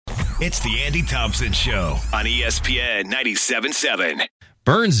It's the Andy Thompson Show on ESPN 97.7.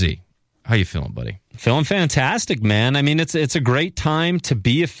 Burnsy, how you feeling, buddy? Feeling fantastic, man. I mean, it's a great time to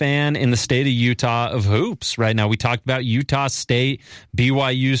be a fan in the state of Utah of hoops right now. We talked about Utah State.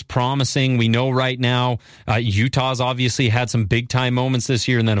 BYU's promising. We know right now Utah's obviously had some big-time moments this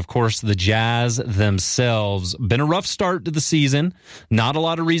year. And then, of course, the Jazz themselves. Been a rough start to the season. Not a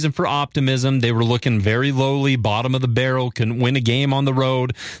lot of reason for optimism. They were looking very lowly, bottom of the barrel, couldn't win a game on the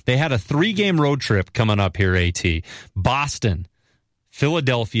road. They had a 3-game road trip coming up here, AT. Boston,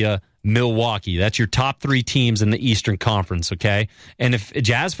 Philadelphia, Milwaukee. That's your top 3 teams in the Eastern Conference, okay? And if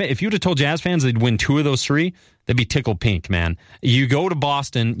you would have told Jazz fans they'd win 2 of those 3, they'd be tickled pink, man. You go to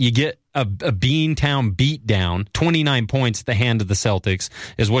Boston, you get a Beantown beatdown, 29 points at the hand of the Celtics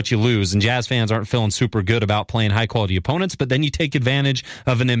is what you lose. And Jazz fans aren't feeling super good about playing high-quality opponents, but then you take advantage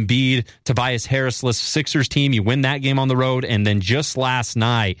of an Embiid, Tobias Harris-less Sixers team. You win that game on the road, and then just last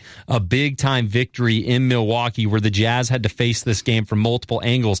night, a big-time victory in Milwaukee where the Jazz had to face this game from multiple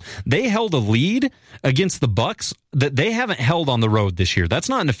angles. They held a lead against the Bucks that they haven't held on the road this year. That's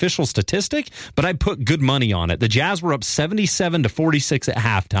not an official statistic, but I put good money on it. The Jazz were up 77-46 at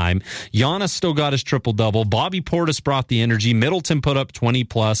halftime. Giannis still got his triple-double. Bobby Portis brought the energy. Middleton put up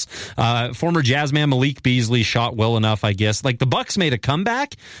 20-plus. Former Jazz man Malik Beasley shot well enough, I guess. Like, the Bucks made a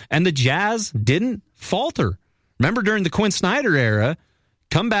comeback, and the Jazz didn't falter. Remember, during the Quinn Snyder era,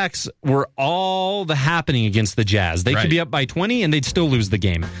 comebacks were all the happening against the Jazz. They could be up by 20, and they'd still lose the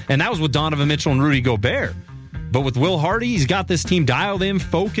game. And that was with Donovan Mitchell and Rudy Gobert. But with Will Hardy, he's got this team dialed in,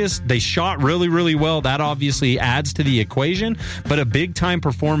 focused. They shot really, really well. That obviously adds to the equation. But a big-time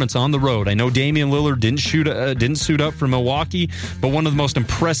performance on the road. I know Damian Lillard didn't suit up for Milwaukee, but one of the most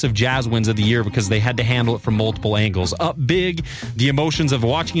impressive Jazz wins of the year because they had to handle it from multiple angles. Up big, the emotions of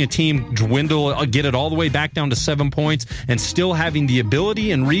watching a team dwindle, get it all the way back down to 7 points, and still having the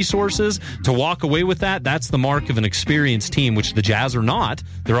ability and resources to walk away with that. That's the mark of an experienced team, which the Jazz are not.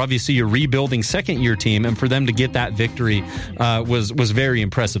 They're obviously a rebuilding second-year team, and for them to get that victory was very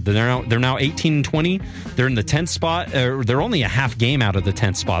impressive. They're now 18-20. They're in the 10th spot. They're only a half game out of the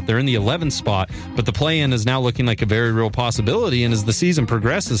 10th spot. They're in the 11th spot, but the play-in is now looking like a very real possibility, and as the season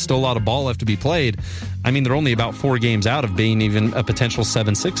progresses, still a lot of ball left to be played. I mean, they're only about 4 games out of being even a potential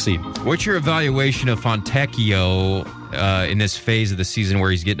 7-6 seed. What's your evaluation of Fontecchio in this phase of the season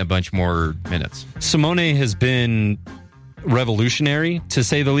where he's getting a bunch more minutes? Simone has been revolutionary, to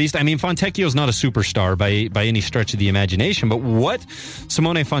say the least. I mean, Fontecchio's not a superstar by any stretch of the imagination, but what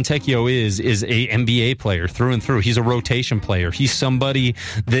Simone Fontecchio is a NBA player through and through. He's a rotation player. He's somebody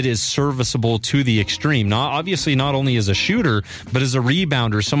that is serviceable to the extreme. Not only as a shooter, but as a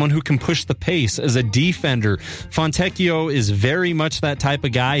rebounder, someone who can push the pace, as a defender. Fontecchio is very much that type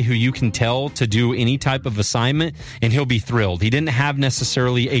of guy who you can tell to do any type of assignment, and he'll be thrilled. He didn't have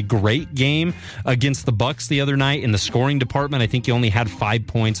necessarily a great game against the Bucks the other night in the scoring department. I think he only had 5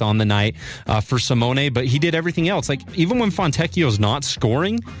 points on the night for Simone, but he did everything else. Like, even when Fontecchio's not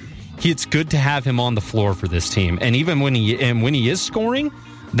scoring, it's good to have him on the floor for this team. And even when he is scoring,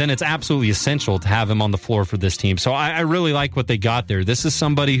 then it's absolutely essential to have him on the floor for this team. So I really like what they got there. This is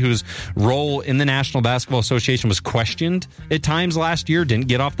somebody whose role in the National Basketball Association was questioned at times last year, didn't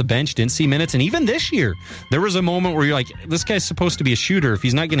get off the bench, didn't see minutes. And even this year, there was a moment where you're like, this guy's supposed to be a shooter. If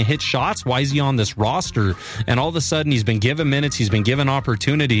he's not going to hit shots, why is he on this roster? And all of a sudden, he's been given minutes, he's been given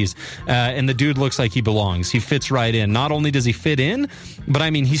opportunities, and the dude looks like he belongs. He fits right in. Not only does he fit in, but I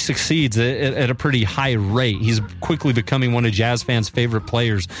mean, he succeeds at a pretty high rate. He's quickly becoming one of Jazz fans' favorite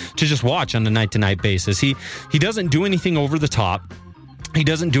players to just watch on a night-to-night basis. He doesn't do anything over the top. He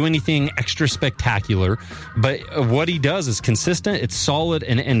doesn't do anything extra spectacular, but what he does is consistent, it's solid,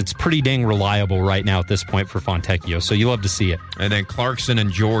 and it's pretty dang reliable right now at this point for Fontecchio, so you love to see it. And then Clarkson and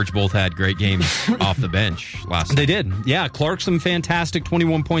George both had great games off the bench last night. They did. Yeah, Clarkson, fantastic,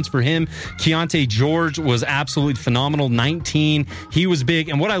 21 points for him. Keontae George was absolutely phenomenal, 19. He was big,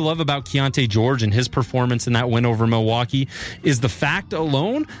 and what I love about Keontae George and his performance in that win over Milwaukee is the fact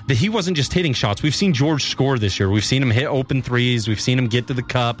alone that he wasn't just hitting shots. We've seen George score this year. We've seen him hit open threes. We've seen him get to the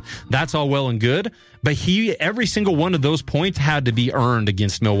cup. That's all well and good. But every single one of those points had to be earned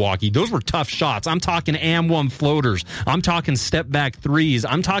against Milwaukee. Those were tough shots. I'm talking and-one floaters. I'm talking step-back threes.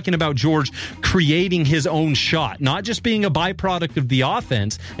 I'm talking about George creating his own shot, not just being a byproduct of the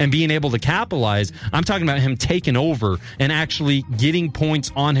offense and being able to capitalize. I'm talking about him taking over and actually getting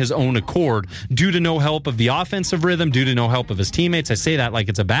points on his own accord due to no help of the offensive rhythm, due to no help of his teammates. I say that like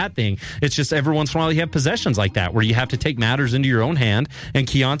it's a bad thing. It's just every once in a while you have possessions like that where you have to take matters into your own hand, and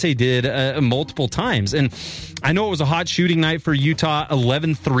Keontae did multiple times. times. And I know it was a hot shooting night for Utah,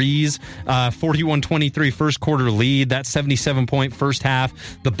 11 threes, 41-23 first quarter lead, that 77-point first half.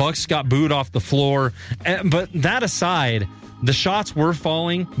 The Bucks got booed off the floor. But that aside, the shots were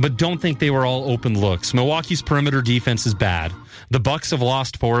falling, but don't think they were all open looks. Milwaukee's perimeter defense is bad. The Bucks have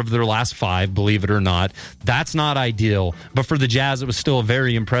lost 4 of their last 5, believe it or not. That's not ideal. But for the Jazz, it was still a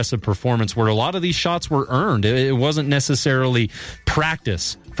very impressive performance where a lot of these shots were earned. It wasn't necessarily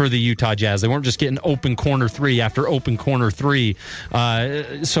practice for the Utah Jazz. They weren't just getting open corner 3 after open corner 3.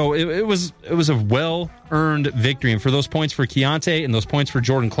 So it was a well-earned victory. And for those points for Keontae and those points for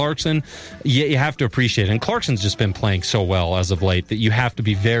Jordan Clarkson, you have to appreciate it. And Clarkson's just been playing so well as of late that you have to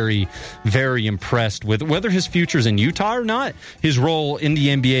be very, very impressed with whether his future's in Utah or not. His role in the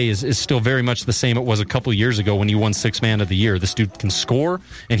NBA is still very much the same it was a couple years ago when he won 6th Man of the Year. This dude can score,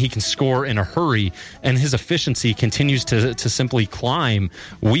 and he can score in a hurry, and his efficiency continues to simply climb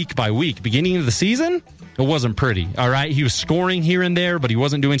week by week. Beginning of the season, it wasn't pretty, all right? He was scoring here and there, but he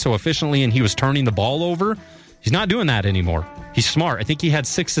wasn't doing so efficiently, and he was turning the ball over. He's not doing that anymore. He's smart. I think he had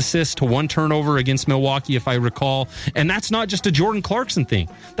 6 assists to 1 turnover against Milwaukee, if I recall. And that's not just a Jordan Clarkson thing.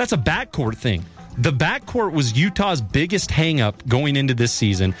 That's a backcourt thing. The backcourt was Utah's biggest hang-up going into this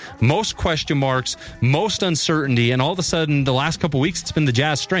season. Most question marks, most uncertainty, and all of a sudden, the last couple weeks, it's been the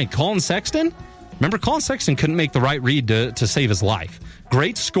Jazz strength. Colin Sexton? Remember, Colin Sexton couldn't make the right read to save his life.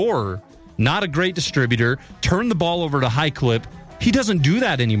 Great scorer, not a great distributor, turned the ball over to high clip. He doesn't do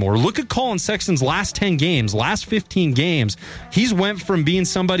that anymore. Look at Colin Sexton's last 10 games, last 15 games. He's went from being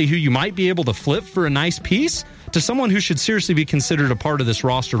somebody who you might be able to flip for a nice piece to someone who should seriously be considered a part of this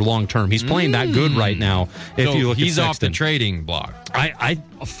roster long term. He's playing that good right now. If you look at Sexton, he's off the trading block. I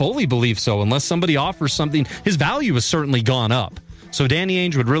fully believe so. Unless somebody offers something, his value has certainly gone up. So Danny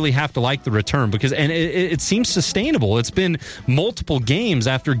Ainge would really have to like the return because, and it seems sustainable. It's been multiple games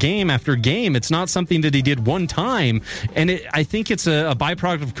after game after game. It's not something that he did one time. And I think it's a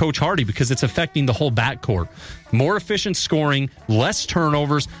byproduct of Coach Hardy because it's affecting the whole backcourt. More efficient scoring, less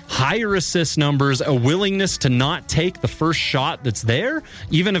turnovers, higher assist numbers, a willingness to not take the first shot that's there,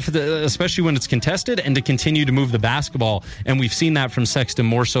 even if especially when it's contested, and to continue to move the basketball. And we've seen that from Sexton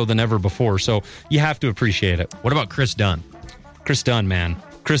more so than ever before. So you have to appreciate it. What about Chris Dunn? Chris Dunn, man.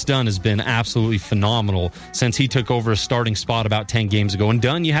 Chris Dunn has been absolutely phenomenal since he took over a starting spot about 10 games ago. And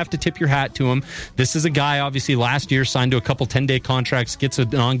Dunn, you have to tip your hat to him. This is a guy, obviously, last year signed to a couple 10-day contracts, gets a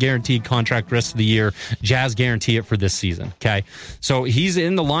non-guaranteed contract the rest of the year. Jazz guarantee it for this season, okay? So he's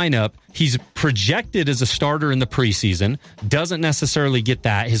in the lineup. He's projected as a starter in the preseason. Doesn't necessarily get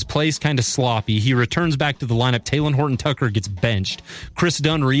that. His play's kind of sloppy. He returns back to the lineup. Taylor Horton-Tucker gets benched. Chris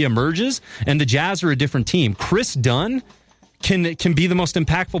Dunn reemerges, and the Jazz are a different team. Chris Dunn can be the most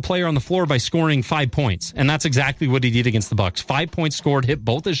impactful player on the floor by scoring 5 points. And that's exactly what he did against the Bucks. 5 points scored, hit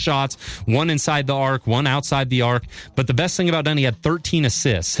both his shots, one inside the arc, one outside the arc. But the best thing about Dunn, he had 13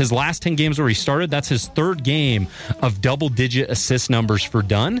 assists. His last 10 games where he started, that's his 3rd game of double-digit assist numbers for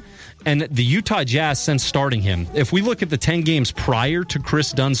Dunn. And the Utah Jazz, since starting him, if we look at the 10 games prior to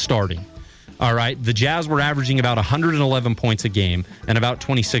Chris Dunn starting, all right, the Jazz were averaging about 111 points a game and about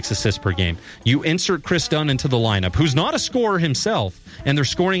 26 assists per game. You insert Chris Dunn into the lineup, who's not a scorer himself, and their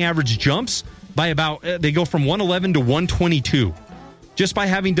scoring average jumps by about, they go from 111 to 122 just by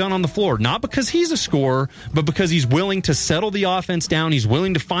having Dunn on the floor. Not because he's a scorer, but because he's willing to settle the offense down. He's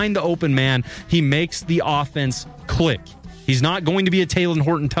willing to find the open man. He makes the offense click. He's not going to be a Taylor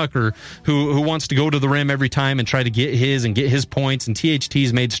Horton-Tucker who wants to go to the rim every time and try to get his points. And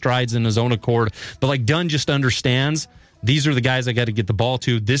THT's made strides in his own accord. But like Dunn just understands, these are the guys I got to get the ball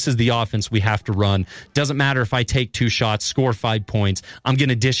to. This is the offense we have to run. Doesn't matter if I take 2 shots, score 5 points. I'm going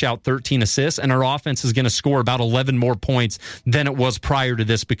to dish out 13 assists, and our offense is going to score about 11 more points than it was prior to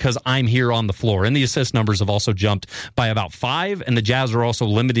this because I'm here on the floor. And the assist numbers have also jumped by about 5, and the Jazz are also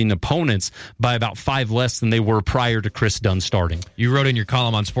limiting opponents by about 5 less than they were prior to Chris Dunn starting. You wrote in your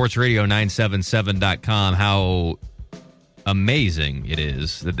column on sportsradio977.com how amazing it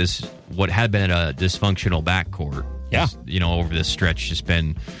is that this, what had been a dysfunctional backcourt, over this stretch, just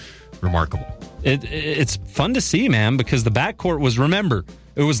been remarkable. It's fun to see, man, because the backcourt was, remember,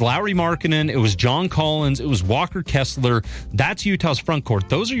 it was Lauri Markkanen, it was John Collins, it was Walker Kessler. That's Utah's front court.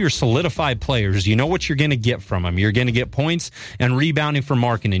 Those are your solidified players. You know what you're going to get from them. You're going to get points and rebounding from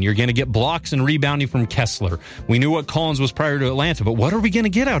Markkanen. You're going to get blocks and rebounding from Kessler. We knew what Collins was prior to Atlanta, but what are we going to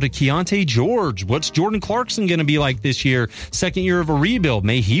get out of Keontae George? What's Jordan Clarkson going to be like this year? Second year of a rebuild.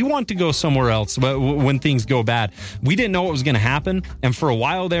 May he want to go somewhere else when things go bad? We didn't know what was going to happen, and for a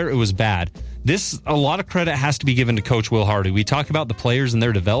while there, it was bad. a lot of credit has to be given to Coach Will Hardy. We talk about the players and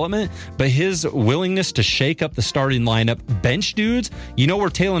their development, but his willingness to shake up the starting lineup, bench dudes. You know where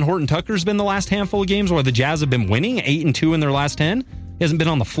Taylor Horton-Tucker's been the last handful of games where the Jazz have been winning 8-2 in their last 10? He hasn't been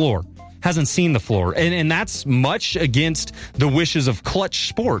on the floor. Hasn't seen the floor. And that's much against the wishes of Clutch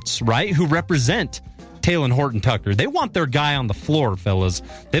Sports, right? Who represent Taylor Horton-Tucker. They want their guy on the floor, fellas.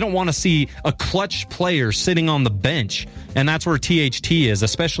 They don't want to see a clutch player sitting on the bench. And that's where THT is,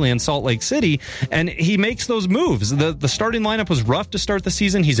 especially in Salt Lake City. And he makes those moves. The starting lineup was rough to start the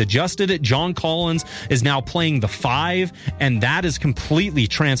season. He's adjusted it. John Collins is now playing the 5, and that has completely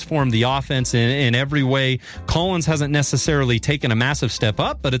transformed the offense in every way. Collins hasn't necessarily taken a massive step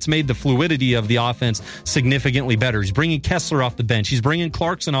up, but it's made the fluidity of the offense significantly better. He's bringing Kessler off the bench. He's bringing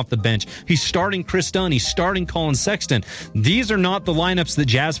Clarkson off the bench. He's starting Chris Dunn. He's starting Colin Sexton. These are not the lineups that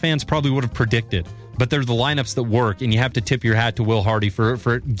Jazz fans probably would have predicted, but they're the lineups that work, and you have to tip your hat to Will Hardy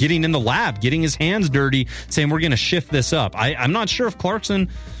for getting in the lab, getting his hands dirty, saying we're going to shift this up. I'm not sure if Clarkson,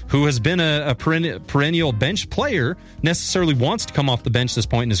 who has been a perennial bench player, necessarily wants to come off the bench this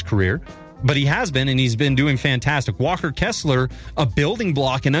point in his career, but he has been, and he's been doing fantastic. Walker Kessler, a building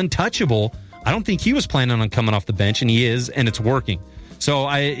block and untouchable, I don't think he was planning on coming off the bench, and he is, and it's working.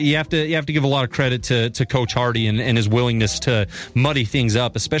 So you have to give a lot of credit to Coach Hardy and his willingness to muddy things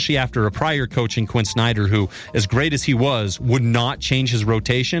up, especially after a prior coach in Quinn Snyder, who, as great as he was, would not change his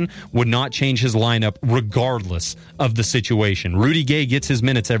rotation, would not change his lineup regardless of the situation. Rudy Gay gets his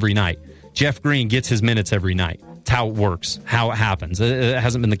minutes every night. Jeff Green gets his minutes every night. It's how it works, how it happens. It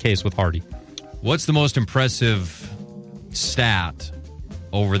hasn't been the case with Hardy. What's the most impressive stat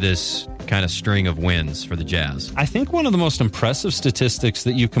over this kind of string of wins for the Jazz? I think one of the most impressive statistics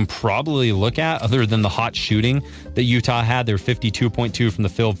that you can probably look at, other than the hot shooting that Utah had, they're 52.2 from the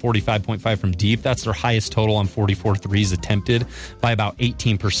field, 45.5 from deep. That's their highest total on 44 threes attempted by about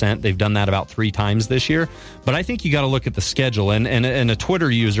 18%. They've done that about 3 times this year. But I think you got to look at the schedule. And a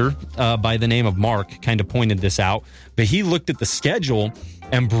Twitter user by the name of Mark kind of pointed this out. But he looked at the schedule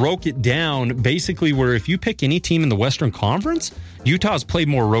and broke it down basically where if you pick any team in the Western Conference, Utah's played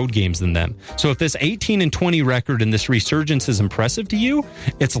more road games than them. So if this 18-20 record and this resurgence is impressive to you,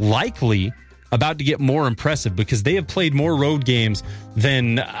 it's likely about to get more impressive because they have played more road games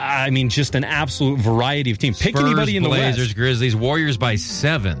than, just an absolute variety of teams. Pick Spurs, anybody in the West. Blazers, Grizzlies, Warriors by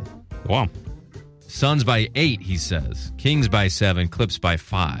 7. Wow. Suns by 8, he says. Kings by 7, Clips by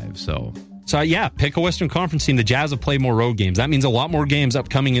 5. So yeah, pick a Western Conference team. The Jazz have played more road games. That means a lot more games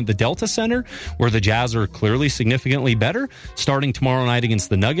upcoming at the Delta Center, where the Jazz are clearly significantly better. Starting tomorrow night against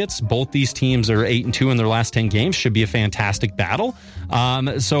the Nuggets, both these teams are 8-2 in their last 10 games. Should be a fantastic battle.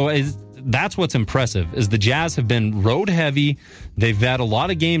 That's what's impressive, is the Jazz have been road heavy. They've had a lot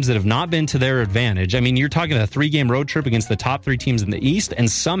of games that have not been to their advantage. I mean, you're talking a 3-game road trip against the top 3 teams in the East, and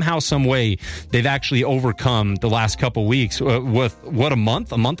somehow, some way, they've actually overcome the last couple weeks. With a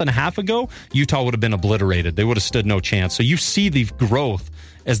month and a half ago, Utah would have been obliterated. They would have stood no chance. So you see the growth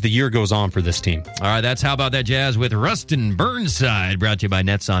as the year goes on for this team. All right, that's How About That Jazz with Rustin Burnside, brought to you by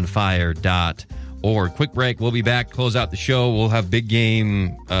netsonfire.org. Quick break. We'll be back, close out the show. We'll have big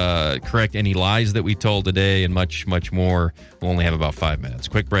game, correct any lies that we told today, and much, much more. We'll only have about 5 minutes.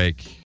 Quick break.